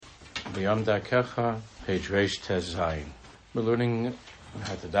B'yam Dakecha, page Reish Tez Zayin. We're learning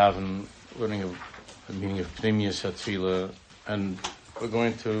how to daven, learning the meaning of Pnimius Tefilah, and we're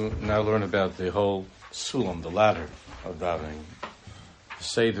going to now learn about the whole sulam, the ladder of davening. The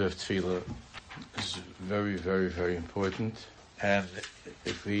Seder of Tefilah is very, very, very important, and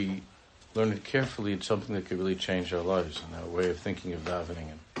if we learn it carefully, it's something that could really change our lives and our way of thinking of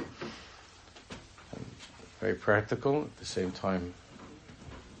davening. And very practical, at the same time,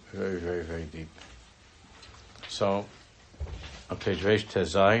 very, very, very deep. So, on page Reish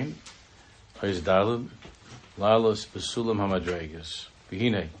Tezayin, Ois Daled, Lalos Besulam Hamadregas,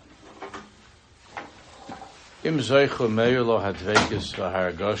 V'hinei. Im Zoicho Meir Lo Hadvegas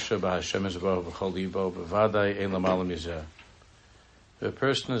V'haragosha B'Hashem Ezbo B'chol Libo B'vadai Ein L'malam Yizeh. The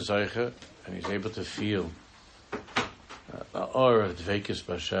person is Zoicha, and he's able to feel the aura of Dvekas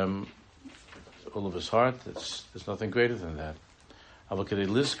B'Hashem, all of his heart. There's nothing greater than that.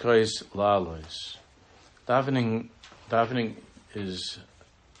 Davening is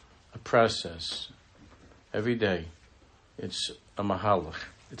a process. Every day, it's a mahalach.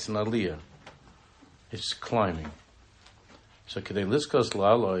 It's an aliyah. It's climbing. So, kedei liskos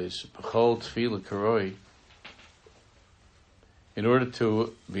la'alois b'chol tefilah karoi. In order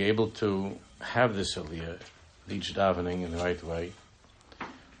to be able to have this aliyah, each davening in the right way,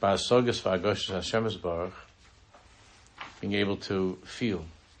 ba'asogas v'agoshes Hashem Yisbarach, being able to feel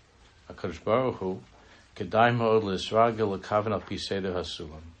HaKadosh Baruch Hu, kedai ma'od l'isragel l'kaven al pi seder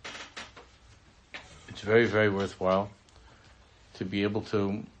hasulam. It's very, very worthwhile to be able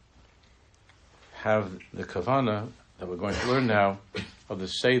to have the kavana that we're going to learn now of the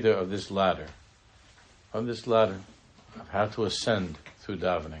seder of this ladder, of how to ascend through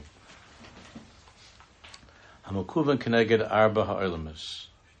davening. Hamukuvan keneged arba ha'olamus.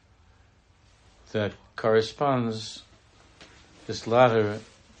 That corresponds. This ladder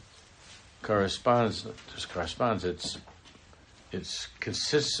corresponds. It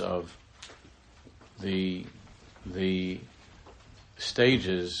consists of the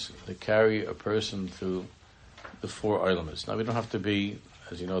stages that carry a person through the four elements. Now, we don't have to be,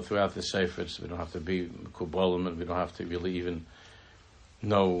 as you know, throughout the Seifers, we don't have to be Kabbalim, and we don't have to really even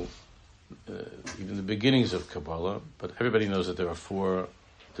know even the beginnings of Kabbalah, but everybody knows that there are four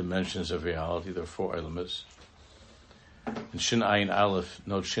dimensions of reality, there are four elements. In Shin Ayin Aleph,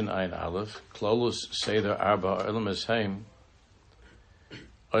 note Shin Ayin Aleph, Klolus Seder Arba Olam Esheim,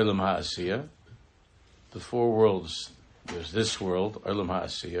 Olam HaAsiyah, the four worlds. There's this world, Olam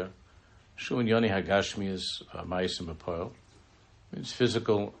HaAsiyah, Shuin Yoni Hagashmi is Ma'isim Apoel, means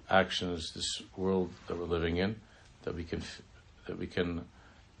physical actions, this world that we're living in, that we can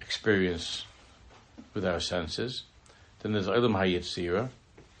experience with our senses. Then there's Olam HaYetzirah.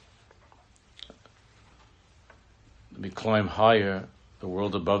 We climb higher. The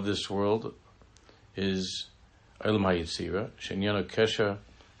world above this world is Olam HaYetzirah. Shenyano Kesher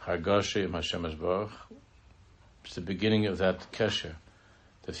Hargashe Im Hashem Yisbarach. It's the beginning of that Kesher,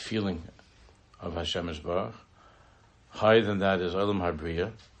 that feeling of Hashem Yisbarach. Higher than that is Olam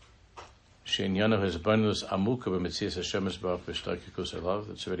HaBriya. Shenyano Hezbanus Amuka B'Metzias Hashem Yisbarach V'Shtakikus Elav.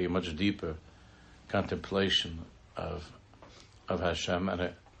 It's already a much deeper contemplation of Hashem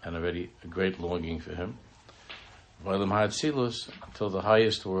and already a great longing for Him. Olam HaAtzilus, until the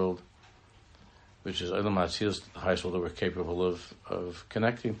highest world, which is Olam HaAtzilus, the highest world that we're capable of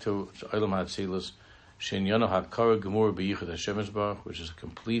connecting to, Olam HaAtzilus, Shenyano HaKara Gemur B'Yichud Hashem Yisbarach, which is a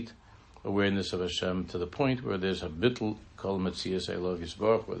complete awareness of Hashem to the point where there's a bittul Kol Metzias Elov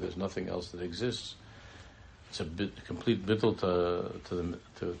Yisbarach, where there's nothing else that exists. It's a complete bittul to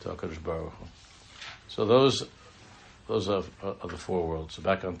HaKadosh Baruch Hu. So those are the four worlds. So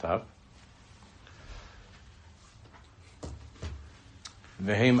back on top.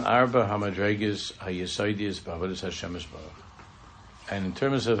 Vehem arba hamadregas hayesaidis b'avodas Hashem Yisbarach. And in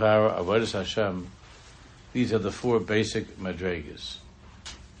terms of our avodas Hashem, these are the four basic madregas.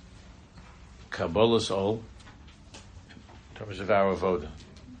 Kabbalah's ol. In terms of our avoda,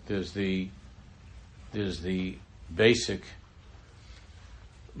 there's the basic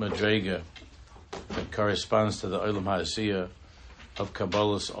madrega that corresponds to the Olam HaAsiyah of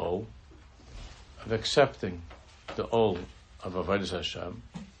Kabbalah's ol, of accepting the ol of Avodas Hashem,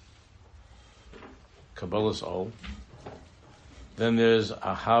 Kabbalah's ol. Then there's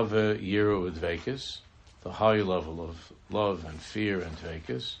Ahava Yiru Dvekas, the high level of love and fear and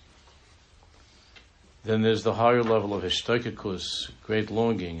Dvekas. Then there's the higher level of Hishtakikus, great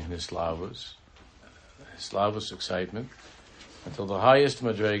longing and Hislavus, excitement, until the highest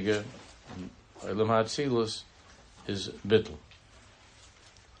Madrega, Olam HaAtzilus, is Bittul.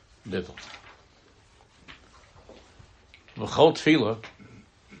 V'chol Tefilah,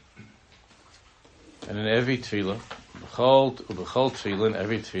 And in every Tefilah, B'chol Tefilah, in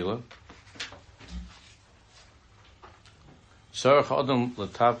every Tefilah, Tzarech Adam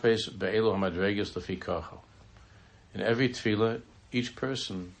L'tapes Be'elu HaMadregas L'fi Kocho. In every Tefilah, each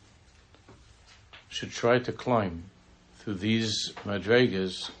person should try to climb through these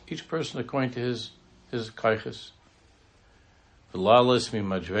madregas, each person according to his kaiches. V'lalas mi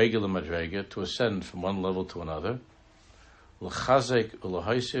madrega l'madrega, to ascend from one level to another. L'chazek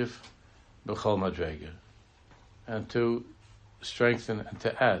u'l'haisif b'chol madrega, and to strengthen and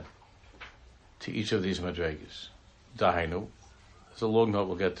to add to each of these madregas. Dahainu, there's a long note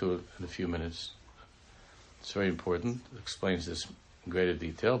we'll get to it in a few minutes. It's very important. It explains this in greater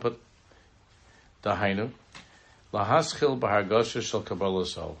detail, but Dahainu, lahaschil b'hargasha shel kabbalah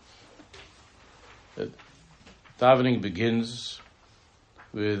sol. Davening begins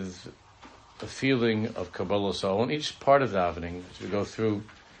with a feeling of kabbalah sol, and each part of davening, as we go through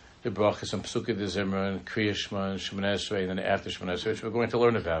the brachas and Pesukei de Zimra and Kriya Shema and Shemoneh Esrei, and then after Shemoneh Esrei, which we're going to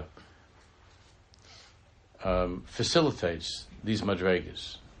learn about, facilitates these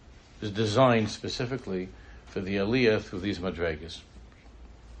madregas. Is designed specifically for the aliyah through these madregas.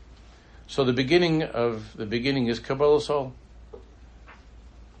 So the beginning is kabbalah sol.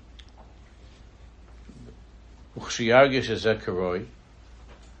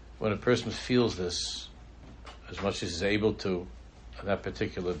 When a person feels this as much as he's able to on that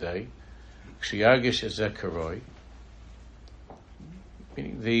particular day,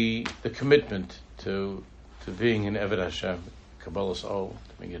 meaning the commitment to being an Eved Hashem, kabbalah sol,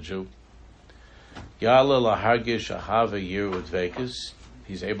 to being a Jew.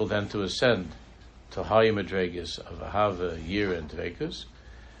 He's able then to ascend to higher madregas of ahava, yira, and dvekus.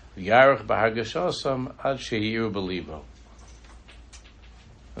 V'yarech b'hargashasam ad sheyiru b'libo,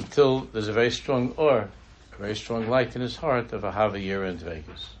 until there's a very strong a very strong light in his heart of ahava, yira, and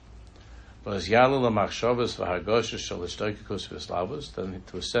dvekus. But as yalel machshavas v'hargashas shel hishtoikus v'slavos, then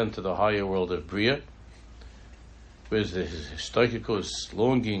to ascend to the higher world of bria, where his hishtoikus,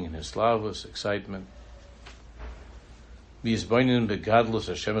 longing, and his slavos, excitement. Where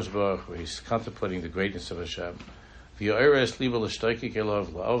he's contemplating the greatness of Hashem. To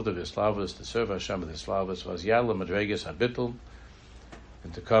serve Hashem with his slavos,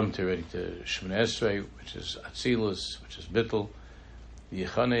 and to come to ready to Shemoneh Esrei, which is Atzilus, which is Bittul,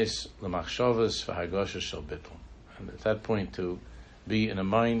 and at that point to be in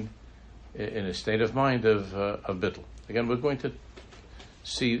a state of mind of Bittul. Again, we're going to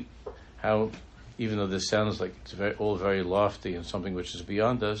see how, even though this sounds like it's all very lofty and something which is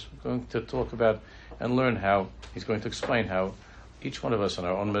beyond us, we're going to talk about and learn how, he's going to explain how each one of us on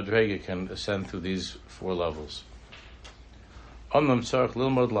our own madrega can ascend through these 4 levels. A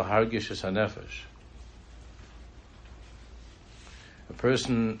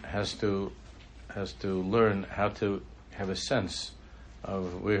person has to learn how to have a sense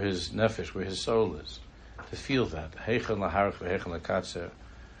of where his nefesh, where his soul is, to feel that.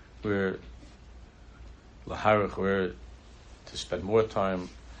 Where to spend more time,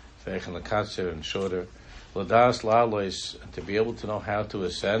 and shorter, and to be able to know how to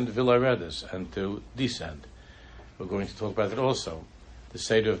ascend, and to descend. We're going to talk about that also. The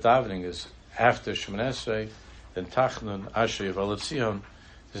Seder of davening is after Shemoneh Esrei, then Tachnun, Asher, Yevalet Zion.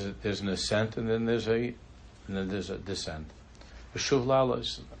 There's an ascent, and then there's a descent. V'shuv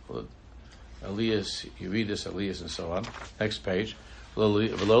lalos, Elias, Yeridus, Elias, and so on. Next page.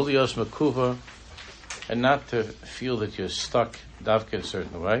 V'lolios mekuva, and not to feel that you're stuck davka a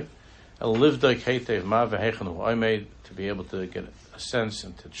certain way. To be able to get a sense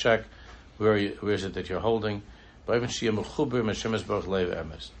and to check where is it that you're holding. You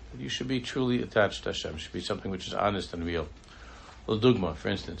should be truly attached to Hashem. It should be something which is honest and real. For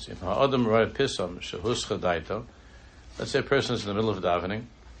instance, if let's say a person is in the middle of davening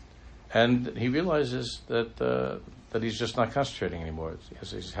and he realizes that he's just not concentrating anymore.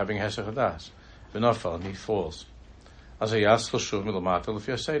 He's having hesed hadas. And he falls. They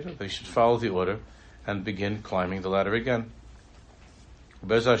should follow the order and begin climbing the ladder again.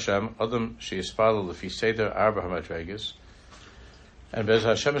 Bez Hashem, Adam sheyispalel lefi seder arba hamadregas, and Bez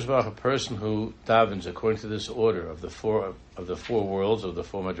Hashem is a person who davens according to this order of the four worlds of the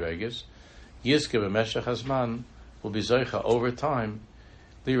 4 madregas. Yizke b'meshach hazman, will be zoicha over time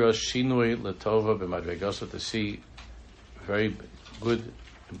liros shinui letova b'madregaso, to see very good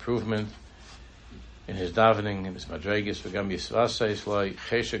improvement in his davening, in his madregas, v'gam yisvasei sloi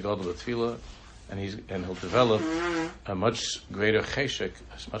cheshek gadol b'tefillah, and he'll develop a much greater cheshek,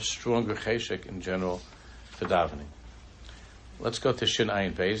 a much stronger cheshek in general for davening. Let's go to Shin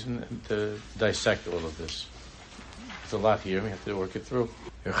Ayin Beis and to dissect all of this. There's a lot here. We have to work it through.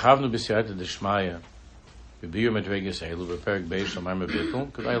 B'bir Madregas Elu, B'perek Beis Shomar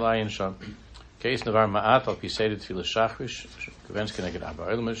Mebitl, K'vay Layin Sham. Case Navar Ma'at, Al Pisei Tefilah Shachrish, K'vens Keneged Abba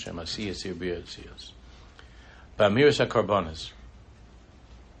Olam, Shem Asiyah Sir Bir Tziyos. Ba'amiris HaKarbanas.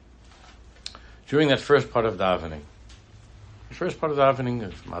 During that first part of davening, of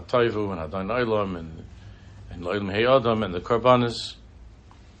Matayvu and Adon Olam and Olam Heyadam and the Karbanas,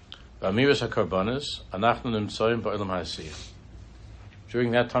 Ba'amiris HaKarbanas, Anachnu Nimtzoyim Ba'olam HaSiyah.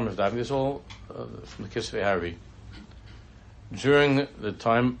 During that time of davening, this is all from the Kisvei Hari. During the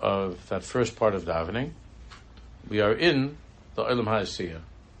time of that first part of davening, we are in the Olam HaSiyah.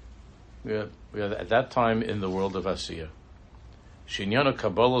 We are at that time in the world of Asiyah. Shinyana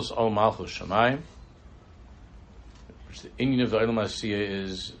Kabbalos Ol Malchus Shamayim, which the Indian of the Olam HaSiyah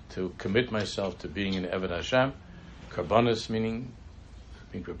is to commit myself to being an Eved Hashem. Karbanos, meaning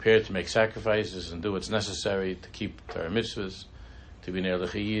being prepared to make sacrifices and do what's necessary to keep Torah mitzvahs, to be near the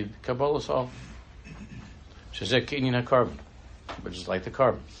Chiyid. Kabbalos Ol Shazek Inyan HaKarban, which is like the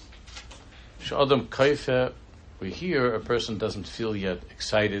carbon. Sh'adam Kaife, we hear a person doesn't feel yet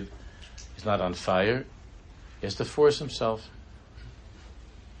excited, he's not on fire, he has to force himself.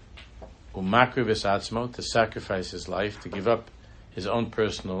 Umakriv atzmo, to sacrifice his life, to give up his own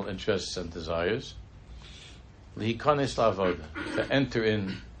personal interests and desires. Lihikanes la'avoda, to enter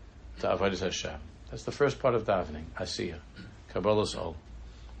in to avodas Hashem. That's the first part of davening, asiyah, kabbalas ol,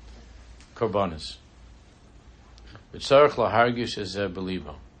 korbanos. V'tzarech lahargish ezeh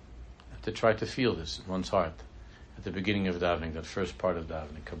belibo, to try to feel this in one's heart at the beginning of davening, that first part of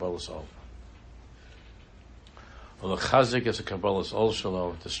davening, kabbalas ol. Chazik is a Kabbalas Ol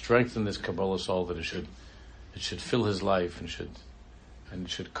Shalom, to strengthen this Kabbalas Ol, that it should fill his life and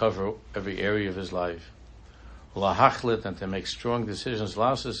should cover every area of his life. Lahachlit, and to make strong decisions.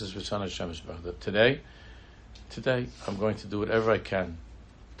 Lasis is Ritzon Hashem Yisbarach, that today I'm going to do whatever I can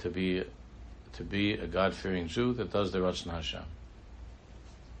to be a God-fearing Jew that does the Ratzon Hashem.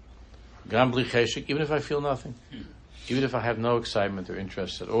 Gam bli cheshik, even if I feel nothing, even if I have no excitement or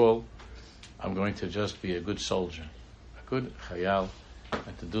interest at all, I'm going to just be a good soldier, a good chayal,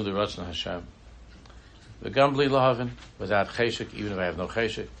 and to do the Ratzon Hashem. The gambli lahavin, without cheshik, even if I have no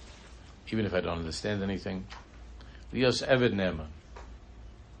cheshik, even if I don't understand anything. Lios eved neman.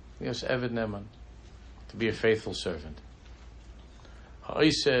 Lios eved neman, to be a faithful servant.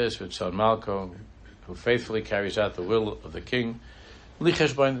 Ha'iseh v'tzon malko, who faithfully carries out the will of the king. Li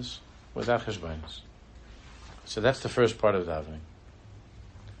cheshbainis, without cheshbainis. So that's the first part of davening.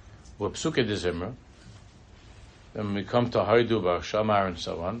 Psuke de Zimra, then when we come to Haidu Bar Shamar and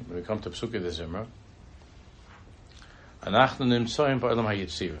so on, when we come to Psuke de Zimra, Anachnu Nimtzoyim Ba'olam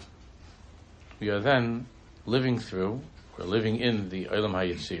HaYitzira, we are then living in the Olam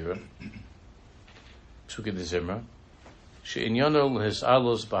HaYitzira, Psuke de Zimra, She'inyono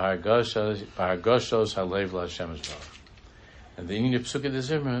L'Hisalos B'Hargoshos Halev L'Hashem Yisbarach. And the meaning of Psuke de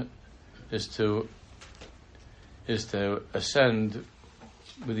Zimra is to ascend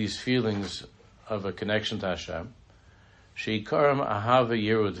with these feelings of a connection to Hashem. Sheikaram ahava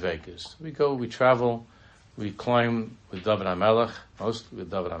yirud vekis. We travel, we climb with David HaMelech, mostly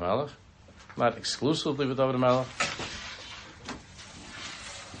with David HaMelech, not exclusively with David HaMelech,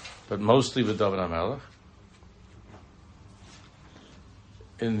 but mostly with David HaMelech,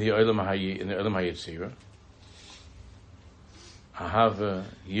 in the Olam HaYitzira. Ahava,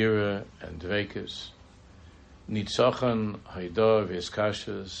 Yira, and Dvekis. Nitzochan, Haidor,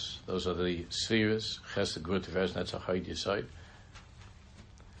 V'Eskashas, those are the spheres. Chesed, Gvur, Tiferes, Netzach, Haid, Yisayid.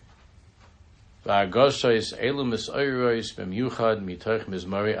 V'Hargosos, Elu Mis'oirois, B'Myuchad, Mitoch,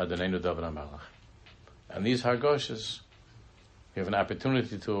 Mizmari, Adonenu, David HaMelech. And these Hargoshas, we have an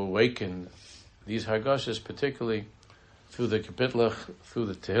opportunity to awaken these Hargoshas, particularly through the Kapitlach, through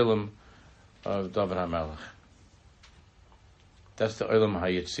the Tehillim of David HaMelech. That's the Olam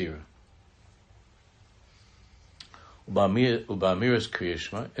HaYitzira. Ubamiras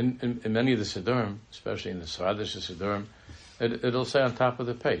Kriyashma, in many of the Siddurim, especially in the Sfaradish Siddurim, it'll say on top of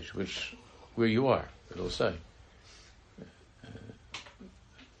the page where you are. It'll say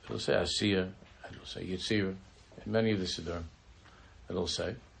Asiyah, it'll say Yitzira. In many of the Siddurim, it'll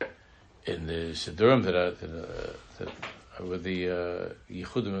say. In the Siddurim that are with the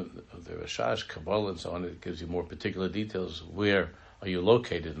Yichudim of the Rashash, Kabbalah, and so on, it gives you more particular details. Where are you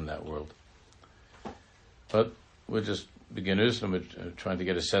located in that world? But we're just beginners, and we're trying to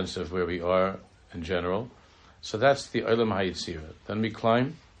get a sense of where we are in general. So that's the Olam HaYitzira. Then we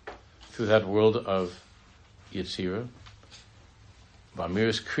climb through that world of Yitzira.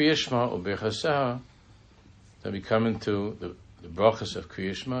 Ba'amiras Kriyashma u'Birchaseha. Then we come into the brachas of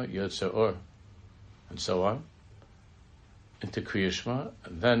Kriyashma, Yotzer Or, and so on, into Kriyashma,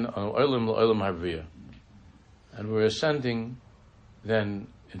 and then on Olam L'Olam Habriya, And we're ascending then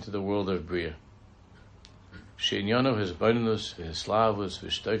into the world of Bria. She'inyano hisbonenus v'hislavus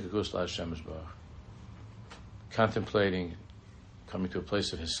v'shtoikakus la'Hashem Yisbarach. Contemplating, coming to a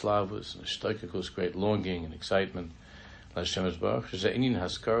place of hislavus and shtoikakus, great longing and excitement la'Hashem Yisbarach. She'ze'inin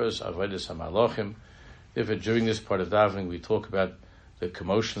haskaras avodas hamalachim. Therefore, during this part of davening, we talk about the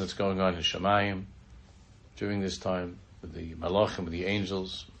commotion that's going on in Shemayim during this time with the malachim, with the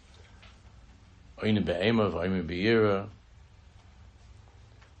angels. Oinu be'emav, oinu be'ira.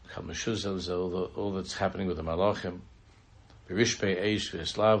 All that's happening with the malachim. Berishpei eish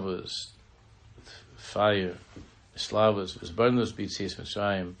v'eslavus, fire, eslavus, v'esbarnus b'tzias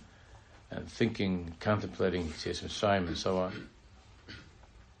Mitzrayim, and thinking, contemplating Yetzias Mitzrayim, and so on.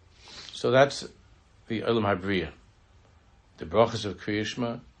 So that's the Olam HaBriya. The brachas of Kriya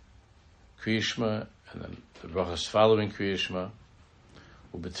Shema, and then the brachas following Kriya Shema.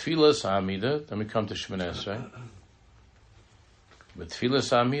 U'b'tefilah sa'amida, then we come to Shemoneh Esrei. Tefilah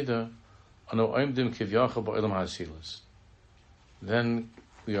sa'amida, anu oimdim kivyachal ba'olam ha'atzilus. Then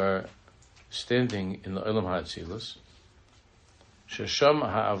we are standing in the olam ha'atzilus. Shesham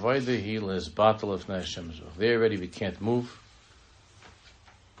ha'avodah hi lezbatal of Hashem. There already we can't move.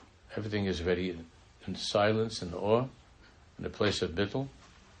 Everything is ready in silence and awe, in a place of bittul.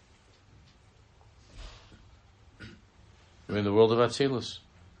 We're in the world of Atzilus.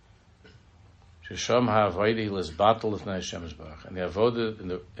 Shesham ha'avodah hi lezbatal of Hashem. And the avodah in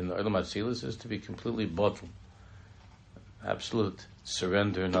the olam Atzilus is to be completely bottled, absolute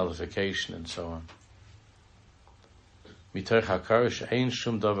surrender, nullification, and so on. Mitoch hakarish ein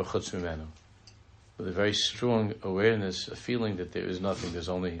shum davar chutz mimenu. With a very strong awareness, a feeling that there is nothing, there's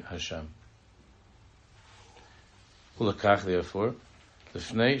only Hashem. Ulakach, therefore,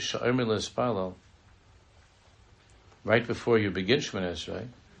 lefnei sha'omer le'espalal, right before you begin Shemoneh Esrei,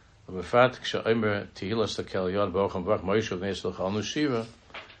 ubefrat k'sha'omer tehilas l'kel yod b'ochem b'ach moishu v'neis l'chal nushira,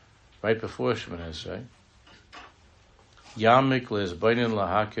 right before Shemoneh Esrei, Yamik le'ezbainin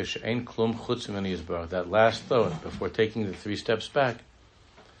lahakish ein klum chutz mimeni yisbarach. That last thought, before taking the 3 steps back,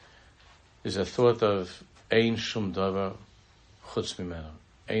 is a thought of ein shum davar chutz mimenu,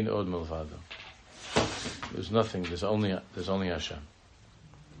 ein od milvado. There's nothing. There's only Hashem.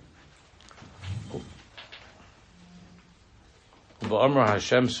 Ba'amar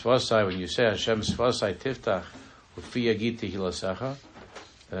Hashem svasai, when you say Hashem svasai tiftach u'fi yagiti hilasecha,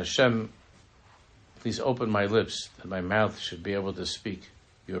 that Hashem, please open my lips, that my mouth should be able to speak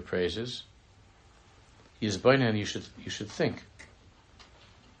your praises. Yizbainen, you should think.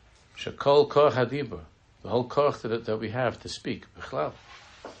 Shakol koch hadibur, the whole koch that we have to speak. B'chlal.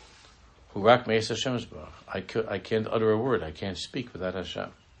 Hurak meis Hashem Yisbarach. I can't utter a word. I can't speak without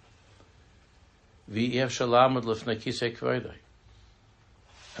Hashem. V'yev shalamad lefnei kisei kvoidai.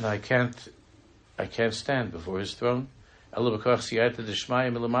 And I can't stand before His throne. Ela b'koch siyata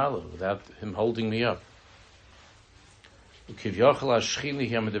d'shmayim milamala, without Him holding me up. U'kivyachal ha'shchina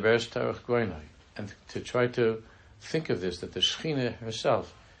hi ha'medaberes tarach goynai. And to try to think of this, that the Shechina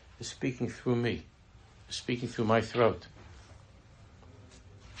herself is speaking through me, is speaking through my throat.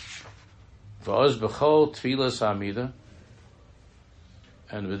 V'oz b'chol tefilah sa'amida,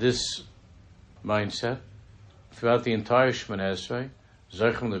 and with this mindset, throughout the entire Shemoneh Esrei,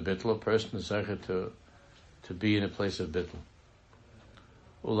 zeichem lebittul, a person is zeicher to be in a place of bittul.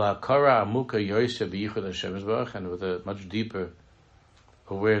 Ula'akara amuka yoyse b'yichud Hashem Yisbarach, and with a much deeper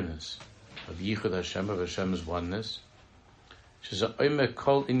awareness of yichud Hashem, of Hashem's oneness, she's a oimek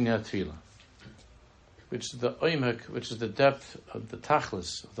kol inyan tefilah, which is the oimek, which is the depth of the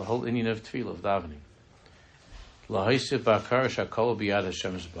tachlis, of the whole inyan of tefilah, of davening. Lahaisif ba'akara shakol b'yad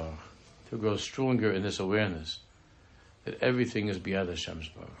Hashem Yisbarach, to grow stronger in this awareness that everything is b'yad Hashem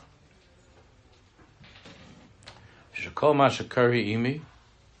Yisbarach. Shakol ma'ashakari imi,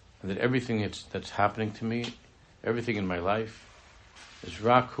 and that everything that's happening to me, everything in my life, is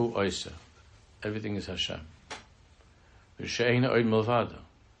rak hu oisa. Everything is Hashem. V'she'ein od milvado,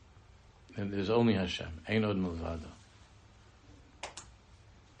 and there's only Hashem. Ein od milvado.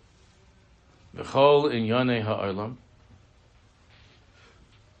 V'chol inyanei ha'olam,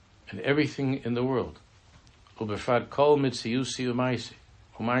 and everything in the world. Ubefrat kol mitziyusi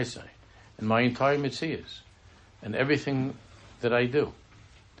umaisai, and my entire mitziyus, and everything that I do.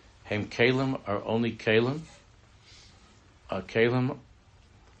 Hem kalim are only kalim. Kalim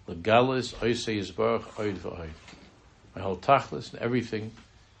legalis oisei yisbarach oid v'oid. My whole tachlis and everything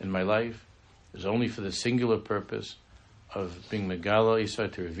in my life is only for the singular purpose of being megala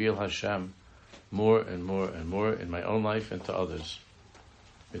Yisrael, to reveal Hashem more and more and more in my own life and to others.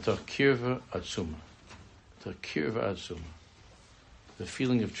 Mitoch kirva atzuma. Mitoch kirva atzuma. The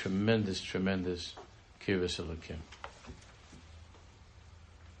feeling of tremendous Kirvus Elokim.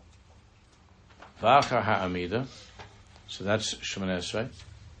 V'achar ha'amida, so that's Shemoneh Esrei.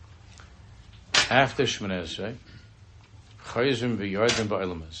 After Shemoneh Esrei, Chayzim v'yardim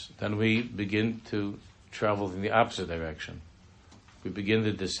ba'olamas. Then we begin to travel in the opposite direction. We begin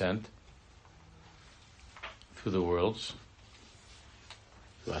the descent through the worlds,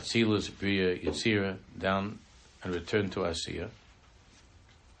 through Atzilus, Bria, Yetzira, down and return to Asiya.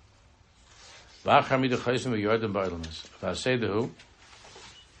 V'achar mida chayzim v'yardim ba'olamas. V'asedahu,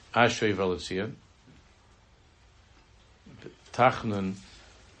 Ashrei v'Letzion. Tachnun,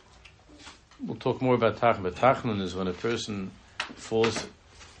 we'll talk more about Tachnun, but Tachnun is when a person falls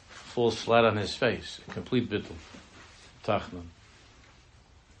flat on his face, a complete bittul. Tachnun.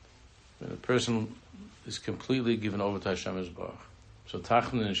 When a person is completely given over to Hashem Yisbarach. So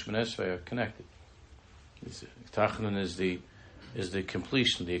Tachnun and Shemoneh Esrei are connected. Tachnun is the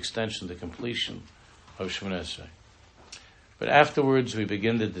completion, the extension, the completion of Shemoneh Esrei. But afterwards we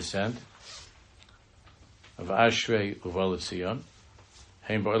begin the descent of Ashrei Uval Tzion,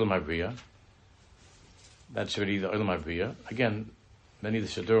 Hein Ba'olam HaBriya. That's already the Olam HaBriya. Again, many of the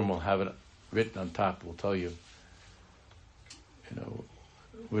Shadurim will have it written on top. Will tell you,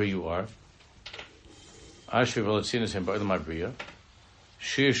 where you are. Ashrei Uval Tzion is Hein Ba'olam HaBriya.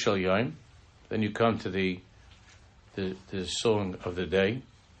 Shir Shel Yom. Then you come to the song of the day,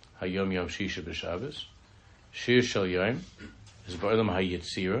 Hayom Yom Shisha B'Shabbos. Shir Shel Yom is Ba'olam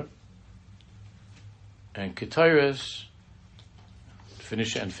HaYetzira. And Ketores,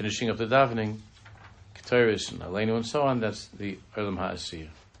 finishing up the davening, Ketores and Aleinu and so on, that's the Olam HaAsiyah.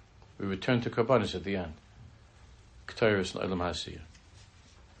 We return to Karbanis at the end. Ketores and Olam HaAsiyah.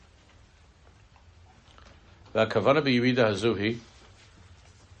 V'akavana b'yirida hazuhi,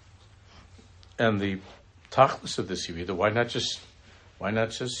 and the tachlis of this yirida, why not just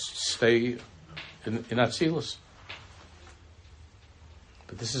stay in Atzilus?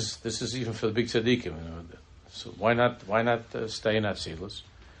 But this is even for the big tzaddikim. So why not stay in Atzilus?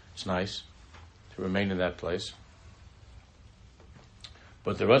 It's nice to remain in that place.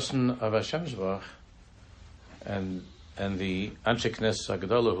 But the Ratzon of Hashem Yisbarach and the Anshe Knesset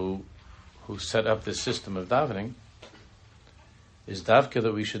HaGedolah who set up this system of davening is davka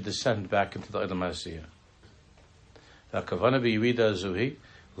that we should descend back into the Olam HaAsiyah. V'akavana b'yirida zuhi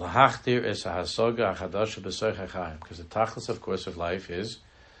lahachtir es hahasoga achadasha b'soich ha'chaim, because the tachlis, of course, of life is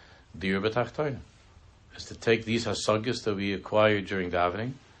dir b'tachtoina, is to take these hasogas that we acquire during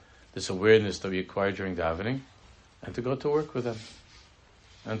davening, this awareness that we acquire during davening, and to go to work with them,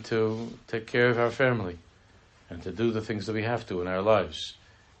 and to take care of our family, and to do the things that we have to in our lives,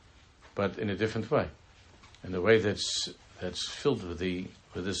 but in a different way, in a way that's filled with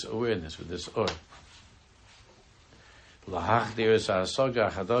this awareness, with this oil. Lahachdir es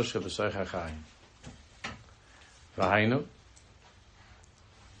hahasoga achadasha b'soich ha'chaim. V'hainu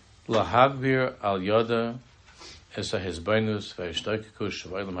lahagbir al yoda es ha'hizbainus v'hishtoikakus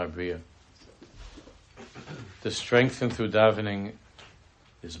of Olam HaBriya. To strengthen through davening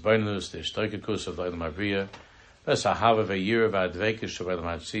hizbainus, the hishtoikakus of Olam HaBriya, v'es ha'hava v'yira v'advekish of Olam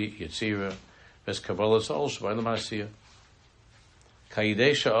HaYetzira, v'es kabbalas also of Olam HaAsiyah.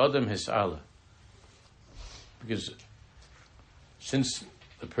 Ka'idei sha'adam his'ala. Because since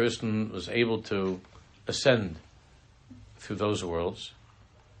the person was able to ascend through those worlds,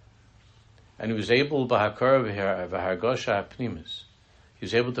 and he was able, v'hargosha ha'pnimis, he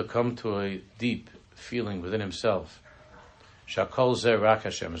was able to come to a deep feeling within himself, shakol zeh rak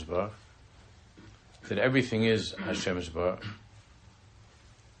Hashem Yisbarach, that everything is Hashem Yisbarach,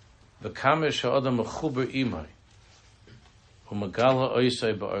 v'kamer sha'adam mechuber imay, u'magala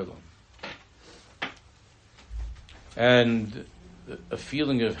oisay ba'olam, and a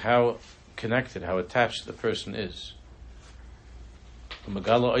feeling of how connected, how attached the person is. And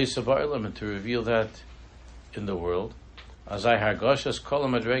to reveal that in the world. By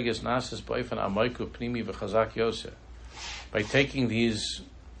taking these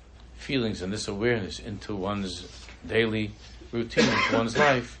feelings and this awareness into one's daily routine, into one's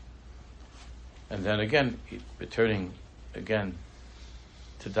life, and then again, returning again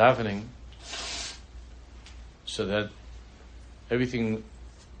to davening, so that everything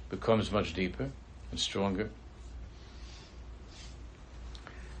becomes much deeper and stronger.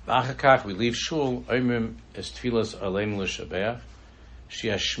 V'achakach, we leave shul, oimrim es tefilas aleinu l'shabeach,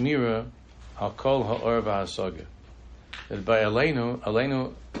 she'ashmira hakol ha'or v'hasaga. That by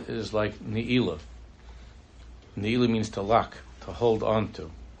aleinu is like ni'ila. Ni'ila means to lock, to hold on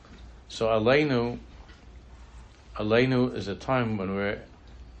to. So aleinu is a time when we're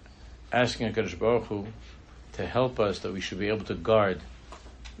asking HaKadosh Baruch Hu to help us, that we should be able to guard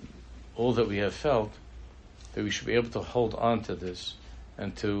all that we have felt that we should be able to hold on to this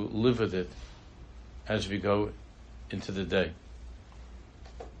and to live with it as we go into the day.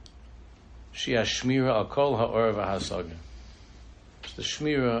 Shia Shmira al Kol Ha'or v'Hasaga. It's the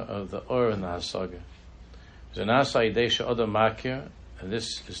Shmira of the Or and the Hasaga. Zanasa Idesha Adam Makir, and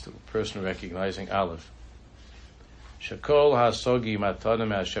this is the person recognizing Aleph. Shakol Hasogi Matana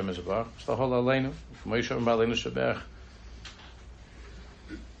Me Hashem Yisbarach. It's the whole Aleinu. Moshe Aleinu Shabach.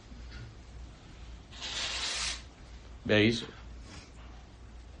 Beis.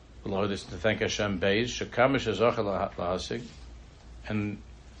 Below this to thank Hashem. Beis. Shakamish Azachal Lahasig. And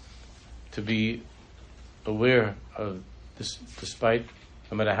to be aware of this, despite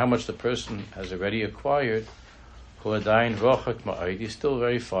no matter how much the person has already acquired, Huadain Rochak Ma'id, he's still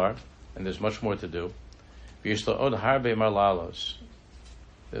very far, and there's much more to do. There's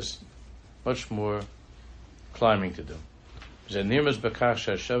much more climbing to do. We're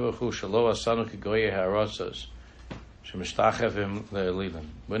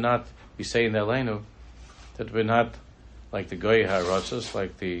not, we say in Elenu that we're not like the Goy HaRatzos,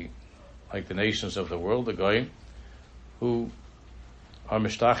 like the nations of the world, the Goyim, who are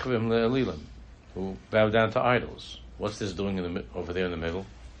mishtachevim le'elilim, who bow down to idols. What's this doing over there in the middle?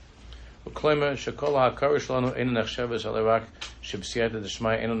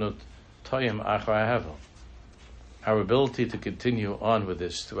 Our ability to continue on with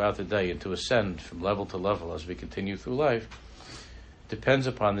this throughout the day and to ascend from level to level as we continue through life depends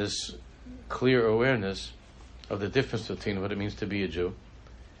upon this clear awareness of the difference between what it means to be a Jew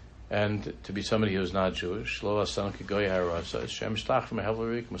and to be somebody who is not Jewish.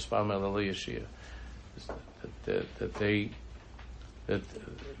 That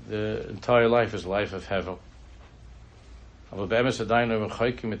the entire life is a life of hevel.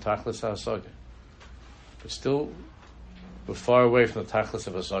 But still, we're far away from the tachlis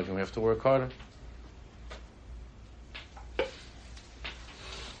of Hasagim. We have to work harder.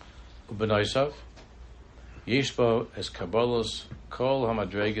 Ubenaisav, Yishbo es Kabbalos Kol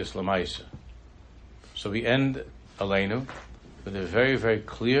Hamadregas Lamaisa. So we end Aleinu with a very, very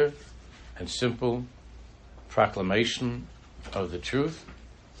clear and simple proclamation of the truth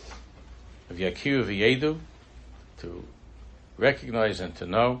of Yakir V'Yedu, to recognize and to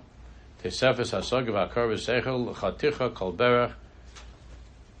know Tesefes Hasagav Akar V'Seichel L'Chaticha Kol Berach,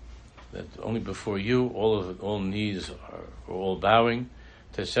 that only before you all knees are all bowing.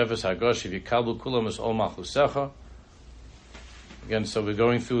 Tesefes Hagoshi V'Kalbu Kulam is Ol Malchusecha. Again, so we're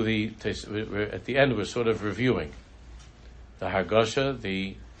going through we're at the end. We're sort of reviewing the Hargosha,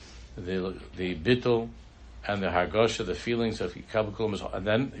 the Bittul, and the Hargosha, the feelings of Yikabel Kulam, and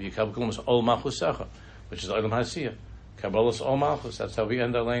then Yikabel Kulam is Ol Malchusecha, which is Olam Hasiyah. Kabbalah is Ol Malchus. That's how we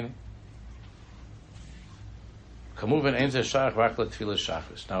end our lane. Kamuvan Einzeh Shach Rakla Tefilah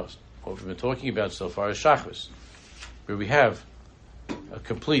Shachris. Now, what we've been talking about so far is Shachris, where we have a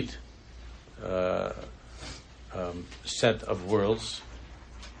complete set of worlds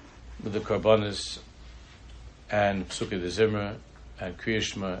with the Karbanis and Psukkah de Zimra and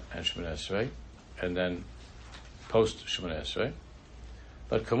Kriyashma and Shemoneh Esrei, and then post Shemoneh Esrei.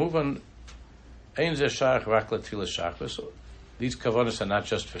 But Kamuvan Ein Zeh Shach Rakla Tefilah Shachris. These Karbanis are not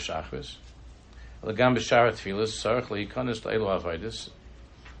just for Shachris. L'gam b'shara Tefilas Sarach le'ikanis le'elu Avaydis.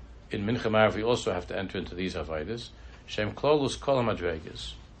 In Mincha Marav we also have to enter into these Avaydis. Shem Klolus Kol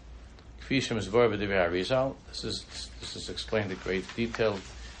HaMadregas. Kfi Shem Zvar B'Divrei Harizal. This is explained in great detail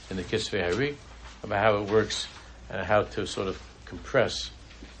in the Kisvei Hari about how it works and how to sort of compress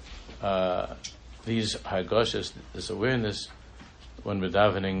these Hargoshas, this awareness when we're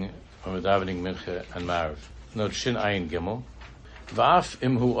davening Mincha and Marav. Note Shin Ayin Gimel. V'af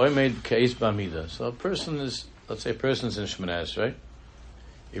imhu oimed keis b'amida. So a person is, let's say a person's in Shemoneh Esrei,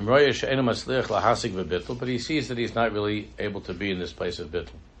 imroya she'enu matzliach lahasig v'bittul, but he sees that he's not really able to be in this place of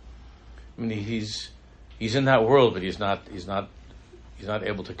bittul. I mean, he's in that world, but he's not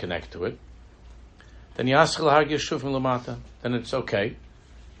able to connect to it. Then yaschel har yeshuv lamata. Then it's okay.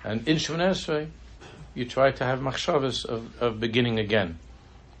 And in Shemoneh Esrei, you try to have machshavas of beginning again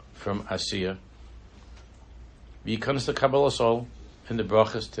from Asiyah. V'yikanos the Kabbalah Sol in the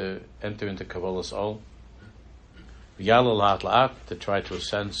brachas to enter into Kabbalah Sol. V'yala la'at la'at to try to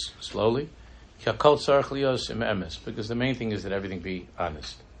ascend slowly. K'akol tzarich liyos im emes, because the main thing is that everything be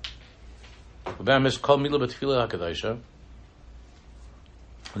honest. V'be'emes kol milah b'tefilah hakadosha.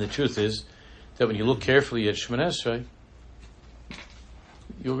 And the truth is that when you look carefully at Shemoneh Esrei,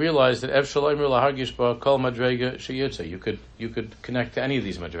 you'll realize that ev shalom lahargish ba kol madrega sheyotze. You could connect to any of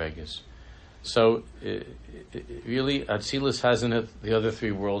these madregas. So really, Atzilus has in it the other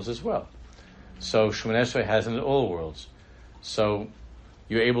three worlds as well. So Shemoneh Esrei has in it all worlds. So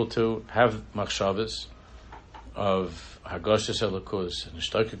you're able to have machshavas of Hagashas Elokus and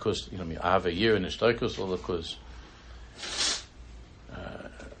Ishtaikakus, I have a year in Ishtaikakus Elokus,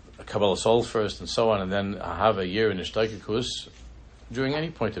 a Kabbalah Soul first, and so on, and then I have a year in Ishtaikakus during any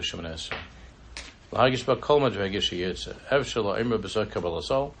point of Shemoneh Esrei.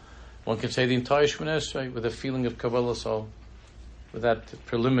 One can say the entire Shemoneh Esrei with a feeling of Kabbalah Soul. With that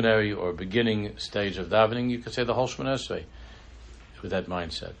preliminary or beginning stage of davening, you could say the whole Shemoneh Esrei with that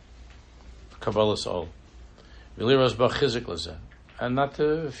mindset. Kabbalah Soul. And not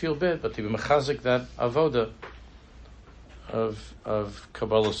to feel bad, but to be mechazik that avoda of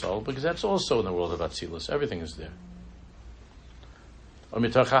Kabbalah Soul, because that's also in the world of Atzilus. Everything is there. Or you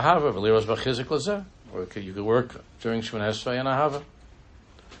could work during Shemoneh Esrei and Ahava.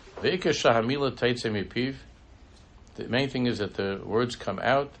 The main thing is that the words come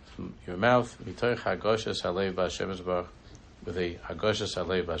out from your mouth with a Hagashas Halev B'Hashem Yisbarach.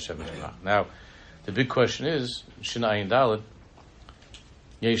 Now, the big question is, Shina Ayin Daled,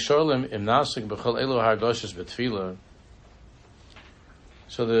 Yesholim Im Nasik B'Chol Elu Hagashas B'Tefilah.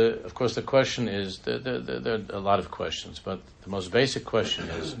 So, of course, the question is, there are a lot of questions, but the most basic question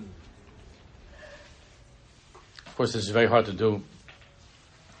is, of course, this is very hard to do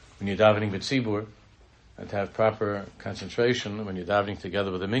when you're davening with Tzibur, and to have proper concentration when you're davening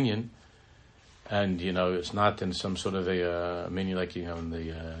together with a minyan, and it's not in some sort of a minyan like in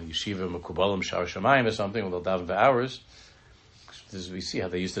the yeshiva Mekubalim Shar Shamayim or something where they'll daven for hours. As we see how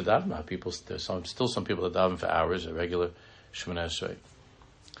they used to daven. Now there's still some people that daven for hours, a regular Shemoneh Esrei.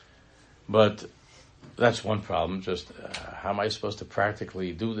 But that's one problem. Just how am I supposed to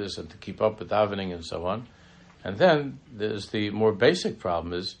practically do this and to keep up with davening and so on? And then there's the more basic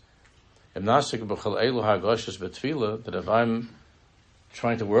problem is that if I'm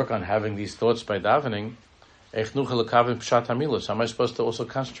trying to work on having these thoughts by davening, how am I supposed to also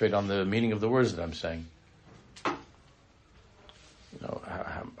concentrate on the meaning of the words that I'm saying?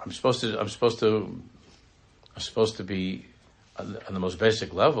 I'm supposed to be on the most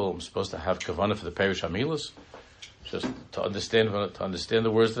basic level. I'm supposed to have kavanah for the Perish Hamilas, just to understand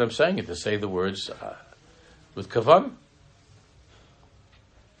the words that I'm saying and to say the words with kavanah.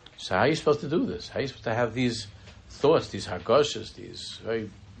 So how are you supposed to do this? How are you supposed to have these thoughts, these hagashas, these very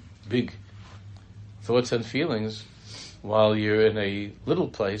big thoughts and feelings while you're in a little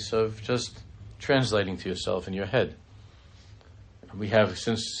place of just translating to yourself in your head? We have,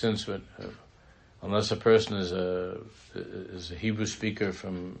 since unless a person is a Hebrew speaker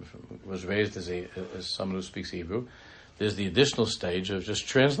was raised as someone who speaks Hebrew, there's the additional stage of just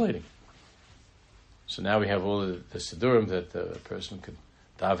translating. So now we have all the Siddurim that a person could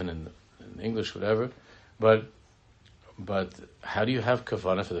daven in English, whatever, but how do you have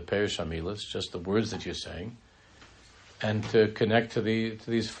kavanah for the Perish Hamilas, just the words that you're saying, and to connect to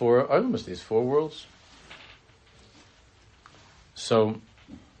these four elements, these four worlds? So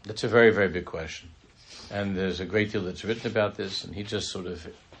that's a very, very big question, and there's a great deal that's written about this, and he just sort of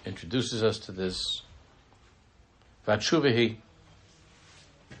introduces us to this. Vatshuvahi.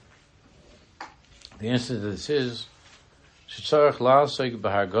 The answer to this is now,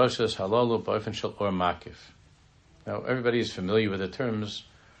 everybody is familiar with the terms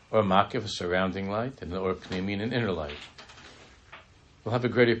or makif, a surrounding light, and or pnimi, an inner light. We'll have a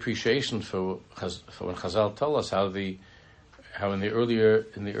great appreciation for when Chazal tell us how in the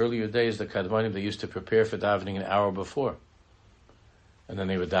earlier days the Kadmonim, they used to prepare for davening an hour before, and then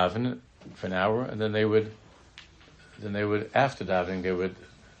they would daven for an hour, and then they would after davening they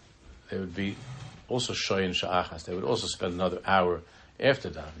would be also shoyin sha'achas. They would also spend another hour after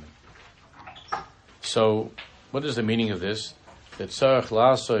davening. So, what is the meaning of this? That tzarech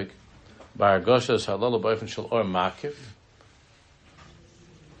la'asok ba'argoshas halal b'ofen shel or makif,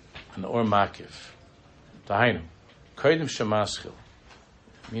 an or makif, tahainu, kodim shemaschil,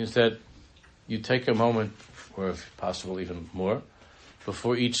 means that you take a moment, or if possible even more,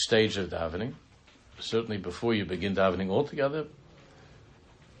 before each stage of davening, certainly before you begin davening altogether,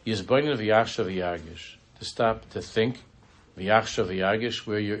 Yizboinin v'yachshav v'yargish, to stop, to think, v'yachshav v'yargish,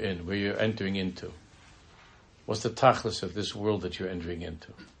 where you're entering into. What's the tachlis of this world that you're entering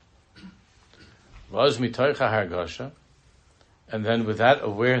into? V'az mitoicha hargasha, and then with that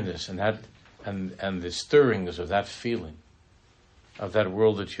awareness and the stirrings of that feeling, of that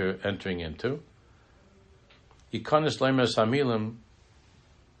world that you're entering into, yikonis leimer samilim,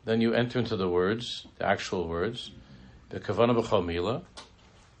 then you enter into the words, the actual words, the kavanah b'chol milah,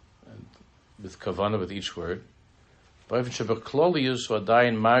 with kavanah with each word. The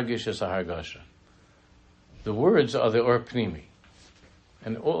words are the or pnimi,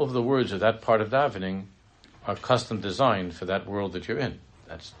 and all of the words of that part of davening are custom designed for that world that you're in.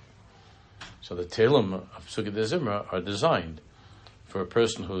 So the Tehillim of Pesukei de Zimra are designed for a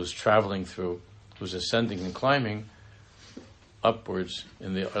person who's traveling through, who's ascending and climbing upwards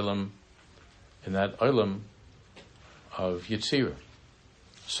in the Olam, in that Olam of Yetzirah.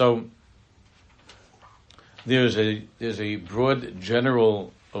 So there's a broad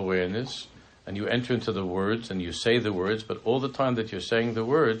general awareness, and you enter into the words and you say the words, but all the time that you're saying the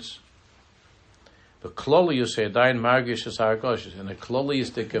words, the kloli you say adayin margish as haragoshes, and the kloli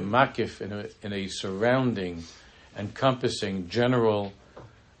is the makif in a surrounding, encompassing general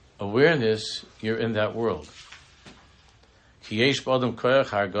awareness. You're in that world. Ki yesh b'adam koyach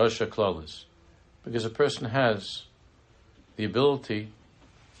haragosha klolis, because a person has the ability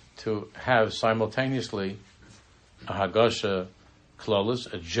to have simultaneously a haragosha klolis,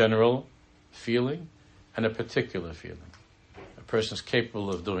 a general feeling, and a particular feeling. A person is capable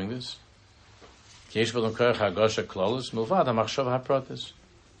of doing this. That's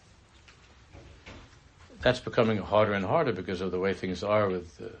becoming harder and harder because of the way things are.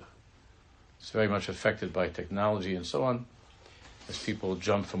 It's very much affected by technology and so on. As people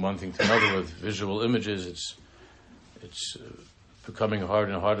jump from one thing to another with visual images, it's becoming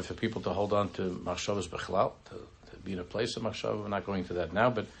harder and harder for people to hold on to machshavas bechlal, to be in a place of machshava. We're not going to that now,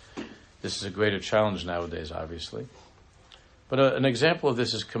 but this is a greater challenge nowadays, obviously. But an example of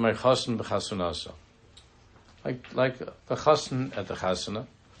this is Kamei Chasen b'Chasunasa. Like the Chasen at the Chasana.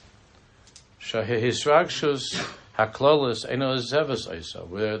 Shahisragshus haklolis eno zeves isa.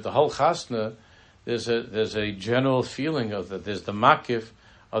 Where the whole Chasana, there's a general feeling of that. There's the makif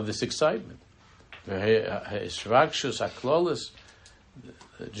of this excitement. Hisragshus haklolis,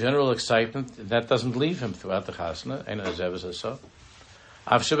 the general excitement, that doesn't leave him throughout the Chasana. Eno zeves isa.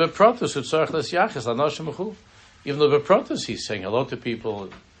 Avshebe protus utzarch les yachis lanoshim mechu. Even though Beprotus, he's saying hello to people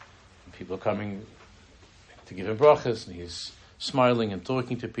are coming to give him brachas, and he's smiling and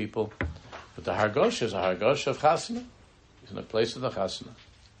talking to people. But the Hargosha is a Hargosha of Chasana. He's in a place of the Chasana.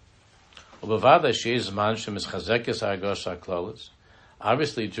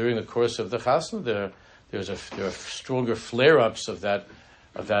 Obviously, during the course of the Chasana, there are stronger flare-ups of that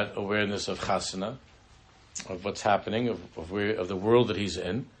awareness of Chasana, of what's happening, of the world that he's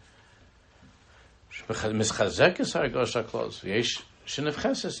in. And then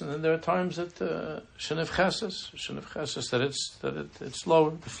there are times that Shinif Cheses, that it's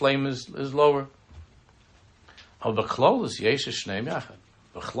lower, the flame is lower. There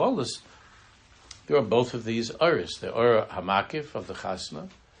are both of these Uris. The Ur Hamakif of the Chasna,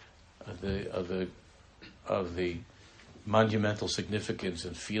 of the monumental significance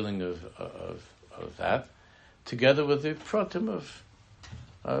and feeling of that, together with the Pratim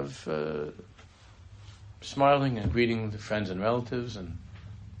of smiling and greeting the friends and relatives and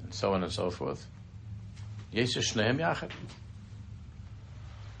so on and so forth. Yesh shneim yachad.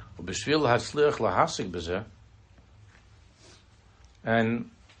 Ubeshvil hatzliach lahasig bezeh.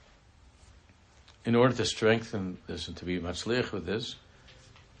 And in order to strengthen this and to be matzliach with this,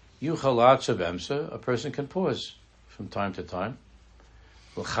 yuchalat bemsa, a person can pause from time to time.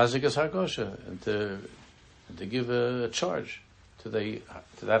 L'chazik es hargosha, and to give a charge to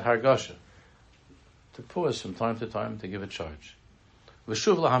that hargosha. To pause from time to time to give a charge.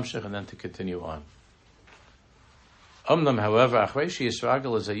 V'shuv lahamshich, and then to continue on. Omnam, however, achreishi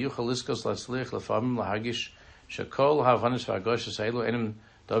yisragal is a yuchal iskos latzlich lefamim lahagish shekol havanis v'agosh esaylu enim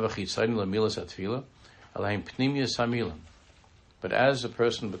davach yitzayim lamilas atfila alaim pnimius hamilim. But as a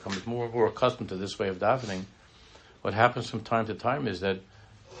person becomes more and more accustomed to this way of davening, what happens from time to time is that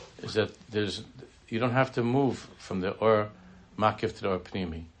you don't have to move from the or makif to the or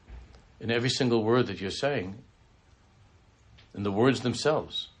pnimi. In every single word that you're saying, in the words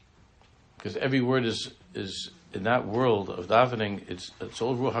themselves, because every word is in that world of davening, it's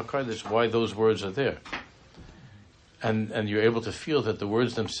all Ruach HaKodesh, why those words are there, and you're able to feel that the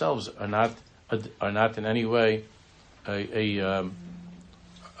words themselves are not in any way a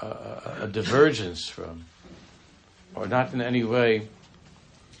divergence from, or not in any way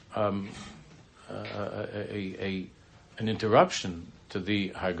an interruption to the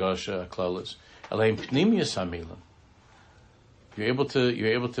Hargosha Klolis. Elaim Pnimius Hamilim. You're able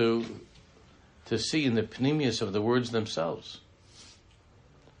to see in the Pnimius of the words themselves.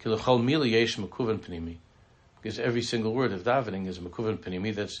 Kilachol Mila Yesh Mekuvan Pnimi. Because every single word of davening is a Mekuvan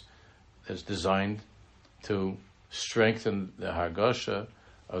Pnimi that's designed to strengthen the Hargosha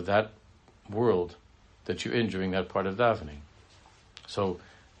of that world that you're in during that part of davening. So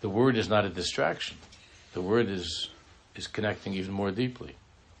the word is not a distraction. The word is connecting even more deeply.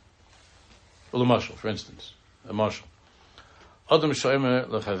 Well, a mashal, for instance, a mashal. Adam shomer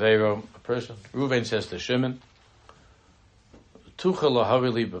lechaveiro, a person. Reuven says to Shimon, Tucha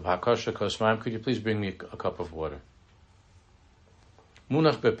lahavili b'hakasha kosmaim. Could you please bring me a cup of water?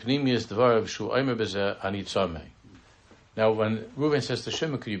 Munach bepnimius dvarav shu omer b'zeh anitzameh. Now, when Reuven says to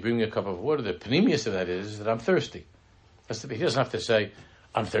Shimon, could you bring me a cup of water? The pnimius of that is that I'm thirsty. He doesn't have to say,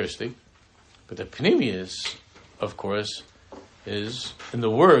 I'm thirsty. But the pnimius, of course, is in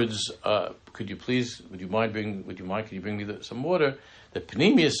the words, could you mind, could you bring me some water? The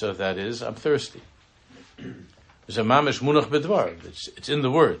pnimius of that is, I'm thirsty. There's a mamish munach bedvar. It's in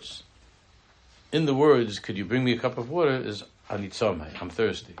the words. In the words, could you bring me a cup of water, is anitzameh, I'm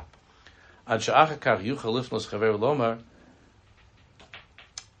thirsty. Ad she'achakach yuchal lifnos chaver lomar,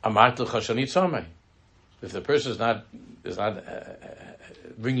 if the person is not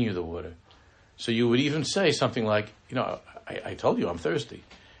bringing you the water, so you would even say something like, I told you I'm thirsty,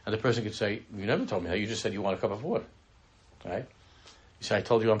 and the person could say, you never told me that. You just said you want a cup of water, right? You say, I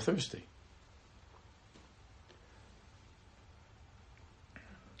told you I'm thirsty.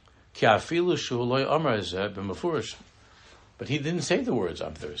 But he didn't say the words,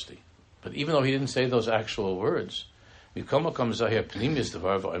 I'm thirsty. But even though he didn't say those actual words, of course, that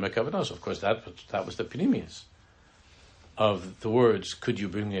was the pnimius of the words, could you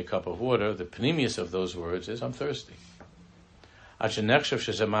bring me a cup of water? The pnimius of those words is, I'm thirsty. That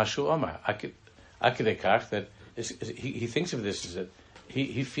he thinks of this as that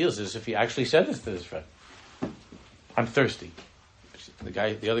he feels as if he actually said this to his friend. I'm thirsty.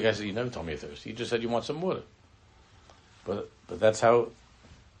 The other guy said, you never told me you're thirsty. You just said you want some water. But that's how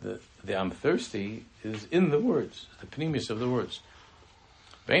the I'm thirsty is in the words, the pnimius of the words.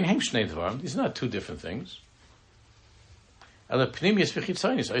 These are not two different things. The pnimius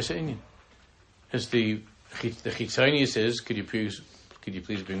v'chitzonius, is the chitzonius is, could you please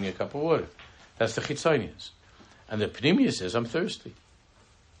bring me a cup of water? That's the chitzonius. And the pnimius is, I'm thirsty.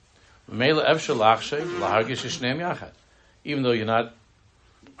 Even though you're not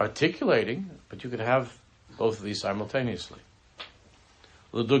articulating, but you could have both of these simultaneously.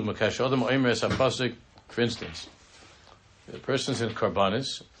 For instance, the person's in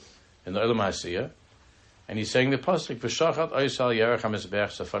Karbanis, in the Olam Hasiyah, and he's saying the pasuk, "V'shachat oisal yerach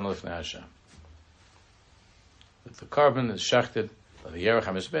hamizbech safan lifnei Hashem." The carbon is shachted by the yerach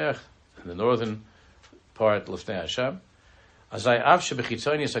hamizbech in the northern part lifnei Hashem. Azay av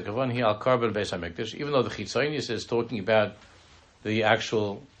shebechitzonius hakavon hi al carbon beis hamikdash. Even though the chitzonius is talking about the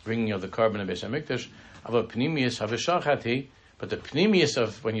actual bringing of the carbon in beis hamikdash, ava pnimius havishachat hi. But the pnimius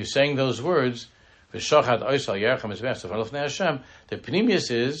of when you're saying those words, v'shachat oisal yerach hamizbech safan lifnei Hashem, the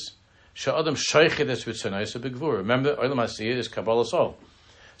pnimius is sha'adam shaychedes v'tzanayis begvur. Remember, Olam Hasiyah is Kabbalah soul.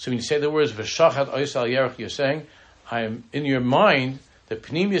 So when you say the words v'shachat oisal yerach, you're saying, I am in your mind. The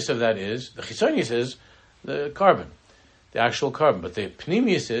pnimius of that is the chitzonius is the carbon, the actual carbon. But the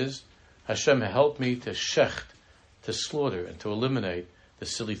pnimius is Hashem help me to shecht, to slaughter, and to eliminate the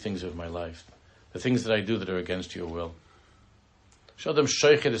silly things of my life, the things that I do that are against your will. Sha'adam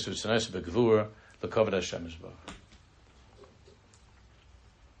shaychedes v'tzanayis begvur l'kavod Hashem yisbarach.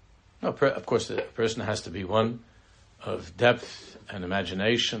 No, of course, the person has to be one of depth and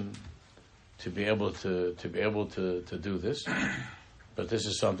imagination to be able to do this. But this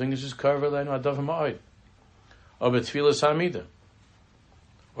is something. This is karva leinu adav ma'od, or Tefilah samida,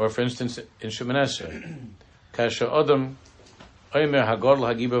 or for instance in Shemoneh Esrei, kasher adam omer hagadol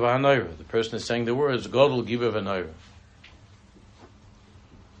hagiba v'hanayra. The person is saying the words gadol giba v'hanayra.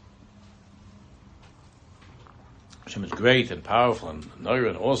 Hashem is great and powerful and noir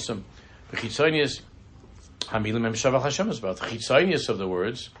and awesome. The chitzonius, hamilim em shaval Hashem is about. The chitzonius of the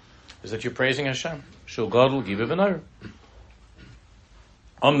words is that you're praising Hashem. Shul gadol giba v'noir.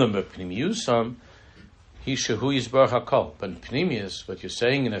 Omnam b'pnimiusam he shehu yisbarach hakol. But in pnimius, what you're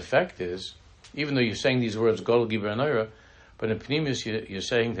saying in effect is, even though you're saying these words gadol giba v'noir, but in pnimius you're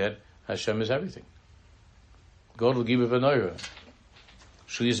saying that Hashem is everything. Gadol giba v'noir.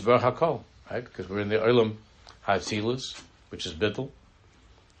 Shul yisbarach hakol. Right? Because we're in the olam Hatzilus, which is Bittul,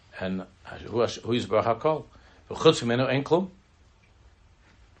 and who is Bar HaKol? V'chutz v'meno ein klum,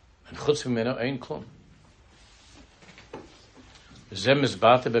 and chutz v'meno ein klum. Zem is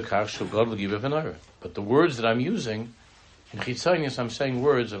bate bekach shel gadol giba v'noira. But the words that I'm using in chitzonius, I'm saying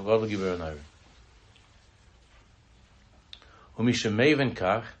words of gadol giba v'noira. U'mishameiven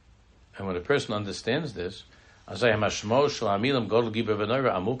kach, and when a person understands this, azay hamashmo shel hamilim gadol giba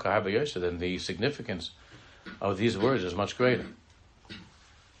v'noira amul kahar b'yoseh, then the significance of these words is much greater.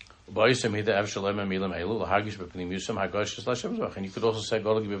 And you could also say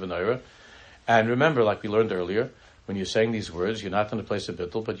Gadol Giba V'Noira. And remember, like we learned earlier, when you're saying these words, you're not in a place of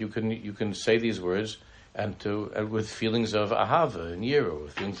bittul, but you can say these words and with feelings of ahava and yira,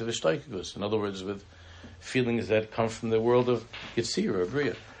 with feelings of ishtaikagus. In other words, with feelings that come from the world of Yitzira, of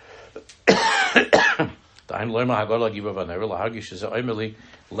Bria.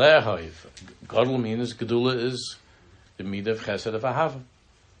 Gadol means Gedula is the midah of Chesed of Ahava.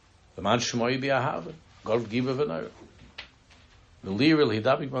 The man Shemoi be Ahava. God Giba v'Naira. The Lira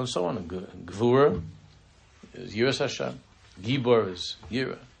L'Hidabik and so on. And Gvura is Yiras Hashem. Gibor is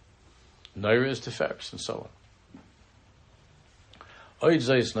Yira. Naira is Tiferes, and so on. Oid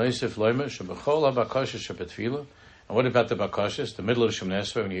Zayis Noisef Loimer Shebechol HaBakashas Shebetfilah. And what about the Bakashas? The middle of Shemoneh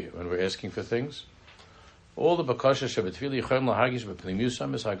Esrei when we're asking for things. All the Bakashas Shebetfilah Yichayim Lahagish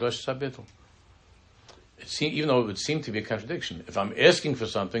B'Pnimiusam is Hagashas HaBittul. Even though it would seem to be a contradiction, if I'm asking for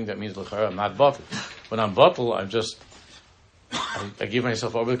something, that means l'chara I'm not bottled. When I'm bottled, I give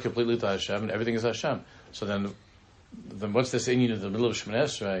myself over completely to Hashem, and everything is Hashem. So then what's this in the middle of Shemoneh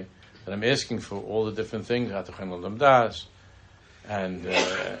Esrei that I'm asking for all the different things, and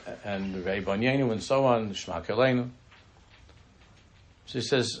Rei Banyenu and so on, Shema Keleinu. So he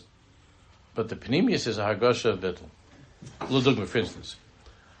says, but the Pnimius is a Hagasha of Bittul. L'dugma, for instance,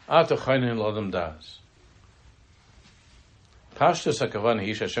 Atochainin L'adam Das. Pashtus HaKavanah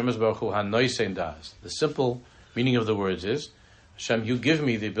Hish Hashem Baruch Hu HaNoisein Das. The simple meaning of the words is, Hashem, you give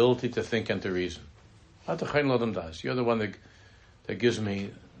me the ability to think and to reason. Atochainin L'adam Das. You're the one that gives me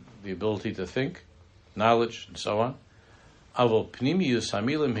the ability to think, knowledge, and so on. Avol Pnimius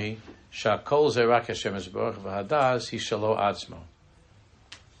Hamilim Hi Shakol Zerak Hashem Baruch Hu HaDas Hi Shalo Atzmo.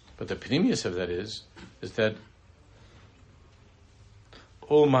 But the Pnimius of that is that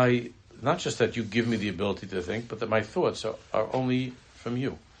all my, not just that you give me the ability to think, but that my thoughts are only from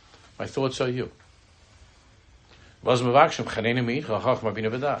you. My thoughts are you. The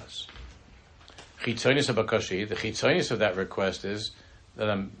chitzonis of that request is that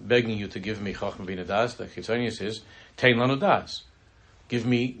I'm begging you to give me chachma bina das. The chitzonis is tein lanu das. Give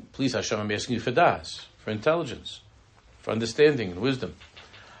me, please Hashem, I'm asking you for das, for intelligence, for understanding and wisdom.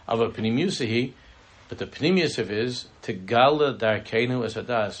 But the pnimius of is to gala darkeinu as a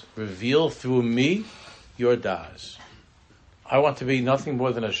das, reveal through me your das. I want to be nothing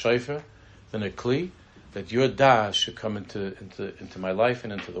more than a shofar, than a kli, that your das should come into my life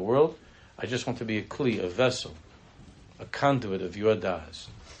and into the world. I just want to be a kli, a vessel, a conduit of your das,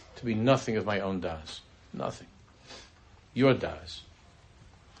 to be nothing of my own das, nothing. Your das.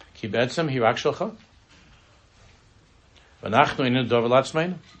 Ki betzem hirak shalcha. V'nachnu inu dover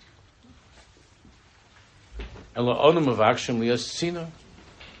latzmeinu. Ela onum of action lias tzina.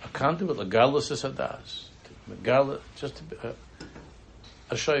 A conduit, legalis is hadas. Just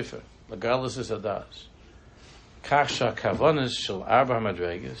a shofar. Legalis is hadas. Kachsha kavanas shel arba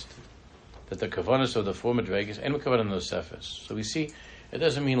madregas. That the kavanas of the four madregas and kavanas no sefes. So we see, it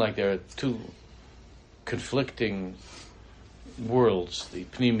doesn't mean like there are two conflicting worlds. The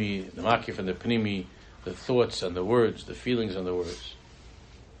pnimi, the makif and the pnimi, the thoughts and the words, the feelings and the words.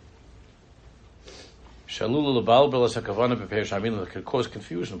 Shalul lebalbel as hakavana prepares hamil that could cause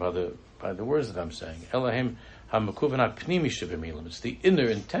confusion by the words that I'm saying. Elahim hamakuvanat pnimi shebemilim. It's the inner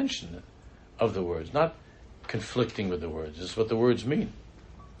intention of the words, not conflicting with the words. It's what the words mean.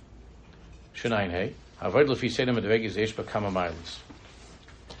 Shinayin hey avoid lefi sedem advegis eish bakama miles.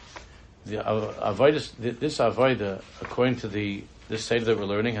 The avoidus, this avoida, according to this seder that we're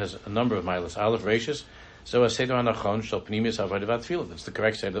learning, has a number of miles. Aleph Rashis. So a seder anachon shel pnimis avoida vatfilah. That's the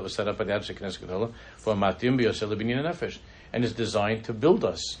correct seder that was set up by the Adventist Knesset Gedolah for matim biyosel binyan nefesh, and is designed to build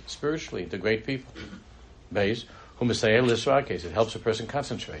us spiritually into great people. Beis hu mesayel lisrakes. It helps a person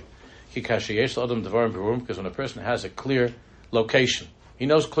concentrate. Ki kasheyesh l'adam devarim berurim, because when a person has a clear location, he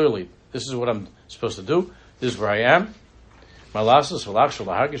knows clearly, this is what I'm supposed to do. This is where I am. Malasas, v'lachshul,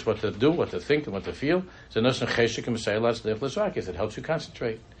 lahagish, what to do, what to think, and what to feel. It helps you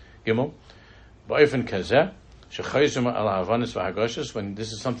concentrate. Gimel, ba'ifin kazeh, shechayzim ala havanis v'hagoshes, when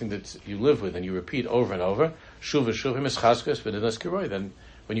this is something that you live with and you repeat over and over, shuv v'shuv mischaskas v'nidas kiroi, then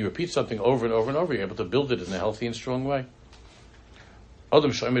when you repeat something over and over and over, you're able to build it in a healthy and strong way.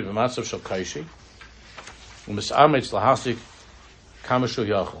 Adam shoymid b'matzav shel kaishi, u'mis'ametz lahasik kamashu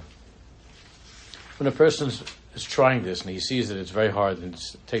yachol. When a person is trying this and he sees that it's very hard and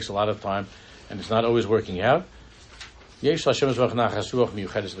it takes a lot of time and it's not always working out, Hashem,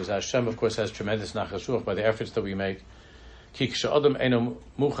 of course, has tremendous nachas ruach by the efforts that we make. Because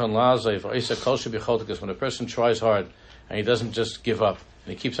when a person tries hard and he doesn't just give up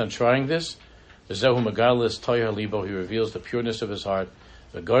and he keeps on trying this, he reveals the pureness of his heart,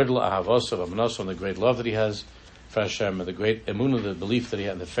 the great love that he has for Hashem, and the great emunah, the belief that he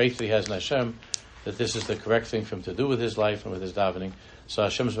has, and the faith that he has in Hashem, that this is the correct thing for him to do with his life and with his davening. So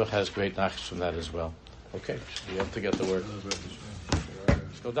Hashem has great nachas from that as well. Okay, you have to get the word.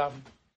 Let's go daven.